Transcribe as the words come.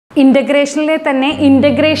ഇൻ്റഗ്രേഷനിലെ തന്നെ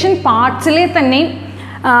ഇൻ്റഗ്രേഷൻ പാർട്സിലെ തന്നെ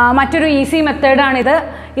മറ്റൊരു ഈസി മെത്തേഡാണിത്.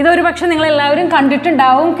 ഇതൊരു പക്ഷെ നിങ്ങളെല്ലാവരും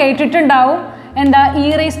കണ്ടിട്ടുണ്ടാവും, കേട്ടിട്ടുണ്ടാവും. എന്താ, E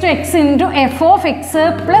raise to X into F of X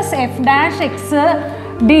plus F dash X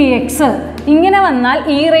D X. ഇങ്ങനെ വന്നാൽ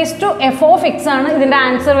E raise to F of X ആണ് ഇതിൻ്റെ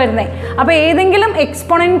ആൻസർ വരുന്നത്. അപ്പോൾ ഏതെങ്കിലും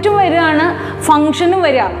എക്സ്പൊണൻറ്റും വരികയാണ്, ഫംഗ്ഷനും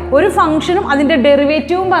വരിക. ഒരു ഫംഗ്ഷനും അതിൻ്റെ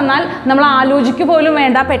ഡെറിവേറ്റീവും വന്നാൽ നമ്മൾ ആലോചിക്കുക പോലും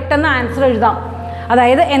വേണ്ട, പെട്ടെന്ന് ആൻസർ എഴുതാം.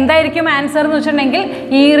 അതായത് എന്തായിരിക്കും ആൻസർ എന്ന് വെച്ചിട്ടുണ്ടെങ്കിൽ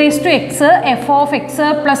E raise to X F of X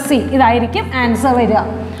plus C, ഇതായിരിക്കും ആൻസർ വരിക.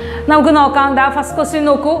 നമുക്ക് നോക്കാം. ദാ ഫസ്റ്റ് ക്വസ്റ്റ്യൻ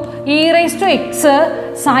നോക്കൂ. E raise to x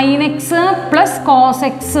sine X plus cos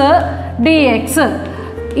X D X.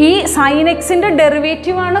 ഈ സൈൻ എക്സിൻ്റെ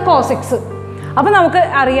ഡെറിവേറ്റീവാണ് കോസ് എക്സ്. അപ്പോൾ നമുക്ക്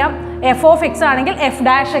അറിയാം എഫ് ഓഫ് എക്സ് ആണെങ്കിൽ എഫ്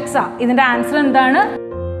ഡാഷ് എക്സ് ആ. ഇതിൻ്റെ ആൻസർ എന്താണ്?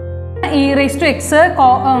 E raise to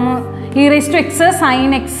x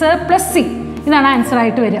sine X plus C, ഇതാണ് ആൻസർ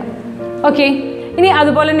ആയിട്ട് വരിക. ഓക്കെ, ഇനി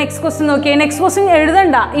അതുപോലെ നെക്സ്റ്റ് ക്വസ്റ്റ്യൻ നോക്കിയേ. Next question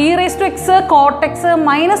എഴുതണ്ട. E raise to X coat X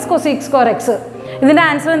minus cosec square X. ഇതിൻ്റെ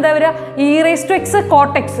ആൻസർ എന്താ വരിക? E raise to X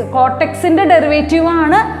coat X. Coat എക്സിൻ്റെ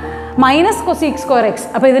ഡെറിവേറ്റീവാണ് മൈനസ് കൊസീക് സ്ക്വയർ എക്സ്.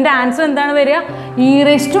 അപ്പോൾ ഇതിൻ്റെ ആൻസർ എന്താണ് വരിക? E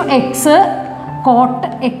raise to X coat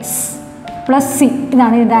X plus C,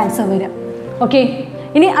 ഇതാണ് ഇതിൻ്റെ ആൻസർ വരിക. ഓക്കെ,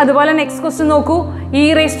 ഇനി അതുപോലെ നെക്സ്റ്റ് ക്വസ്റ്റ്യൻ നോക്കൂ. ഇ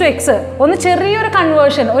റേസ് ടു എക്സ്, ഒന്ന് ചെറിയൊരു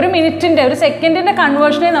കൺവേർഷൻ, ഒരു മിനിറ്റിൻ്റെ ഒരു സെക്കൻഡിൻ്റെ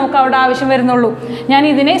കൺവേർഷനേ നമുക്ക് അവിടെ ആവശ്യം വരുന്നുള്ളൂ. ഞാൻ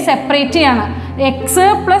ഇതിനെ സെപ്പറേറ്റ് ചെയ്യാണ്. X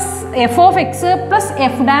plus F of X plus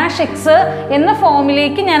F dash X എന്ന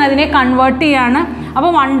ഫോമിലേക്ക് ഞാൻ അതിനെ കൺവേർട്ട് ചെയ്യാണ്.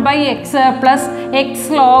 അപ്പോൾ 1/x plus X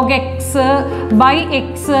log X by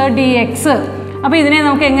X D X. അപ്പോൾ ഇതിനെ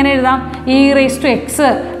നമുക്ക് എങ്ങനെ എഴുതാം? ഇ റേസ് ടു എക്സ്,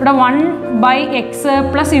 ഇവിടെ 1/x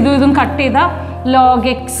പ്ലസ് ഇതും കട്ട് ചെയ്താൽ ലോഗ്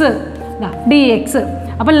എക്സ് ഡി എക്സ്.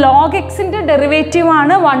 അപ്പോൾ ലോഗ് എക്സിൻ്റെ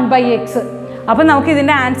ഡെറിവേറ്റീവാണ് 1/x. അപ്പോൾ നമുക്ക്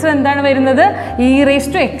ഇതിൻ്റെ ആൻസർ എന്താണ് വരുന്നത്? E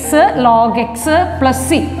raise to X log X plus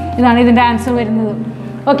C, ഇതാണ് ഇതിൻ്റെ ആൻസർ വരുന്നത്.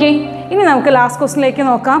 ഓക്കെ, ഇനി നമുക്ക് ലാസ്റ്റ് ക്വസ്റ്റിനിലേക്ക്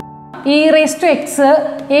നോക്കാം. E raise to X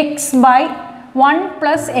X by 1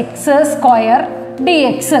 plus X square D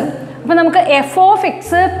X. അപ്പോൾ നമുക്ക് F of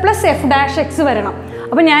X plus F dash X വരണം.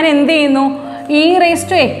 അപ്പോൾ ഞാൻ എന്ത് ചെയ്യുന്നു? ഇ റേസ്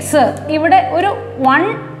ടു എക്സ് ഇവിടെ ഒരു 1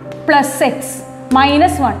 പ്ലസ് എക്സ്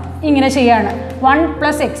മൈനസ് 1 ഇങ്ങനെ ചെയ്യാണ്. 1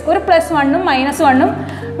 പ്ലസ് എക്സ്, ഒരു പ്ലസ് 1ഉം മൈനസ് 1ഉം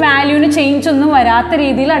വാല്യൂവിന് ചേഞ്ച് ഒന്നും വരാത്ത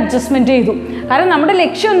രീതിയിൽ അഡ്ജസ്റ്റ്മെൻറ്റ് ചെയ്തു. കാരണം നമ്മുടെ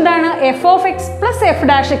ലക്ഷ്യം എന്താണ്? F of X plus F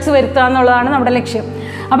dash X വരുത്തുക എന്നുള്ളതാണ് നമ്മുടെ ലക്ഷ്യം.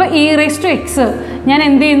 അപ്പോൾ ഇ റേസ് ടു എക്സ് ഞാൻ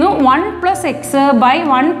എന്ത് ചെയ്യുന്നു? 1 പ്ലസ് എക്സ് ബൈ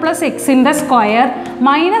 1 പ്ലസ് എക്സിൻ്റെ സ്ക്വയർ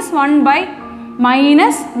മൈനസ്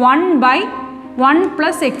 1 ബൈ 1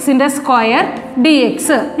 പ്ലസ് എക്സിൻ്റെ സ്ക്വയർ ഡി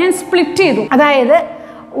എക്സ് ഞാൻ സ്പ്ലിറ്റ് ചെയ്തു. അതായത്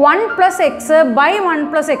 1 plus X by 1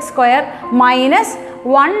 plus X square minus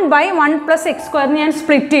 1 by 1 plus X square ഞാൻ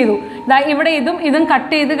സ്പ്ലിറ്റ് ചെയ്തു. ഇവിടെ ഇതും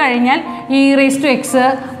കട്ട് ചെയ്ത് കഴിഞ്ഞാൽ E raise to X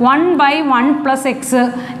 1 by 1 plus X,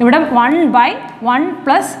 ഇവിടെ 1 by 1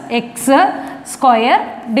 plus X square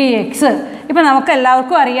D X. ഇപ്പം നമുക്ക്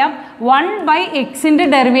എല്ലാവർക്കും അറിയാം 1 ബൈ എക്സിൻ്റെ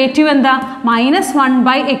ഡെറിവേറ്റീവ് എന്താ? മൈനസ് 1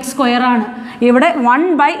 ബൈ എക്സ് സ്ക്വയർ ആണ്. ഇവിടെ 1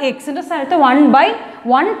 ബൈ എക്സിൻ്റെ സ്ഥലത്ത് 1 ബൈ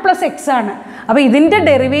 1 പ്ലസ് എക്സ് ആണ്. അപ്പോൾ ഇതിൻ്റെ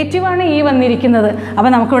ഡെറിവേറ്റീവാണ് ഈ വന്നിരിക്കുന്നത്. അപ്പോൾ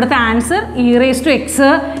നമുക്ക് ഇവിടുത്തെ answer E raise to X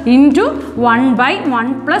into 1 by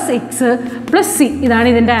 1 plus X plus C, ഇതാണ്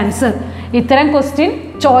ഇതിൻ്റെ ആൻസർ. ഇത്തരം ക്വസ്റ്റ്യൻ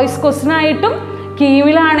ചോയ്സ് ക്വസ്റ്റ്യൻ ആയിട്ടും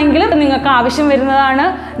കീമിലാണെങ്കിലും നിങ്ങൾക്ക് ആവശ്യം വരുന്നതാണ്.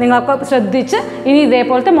 നിങ്ങൾക്ക് ശ്രദ്ധിച്ച് ഇനി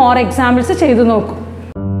ഇതേപോലത്തെ മോർ എക്സാമ്പിൾസ് ചെയ്തു നോക്കും.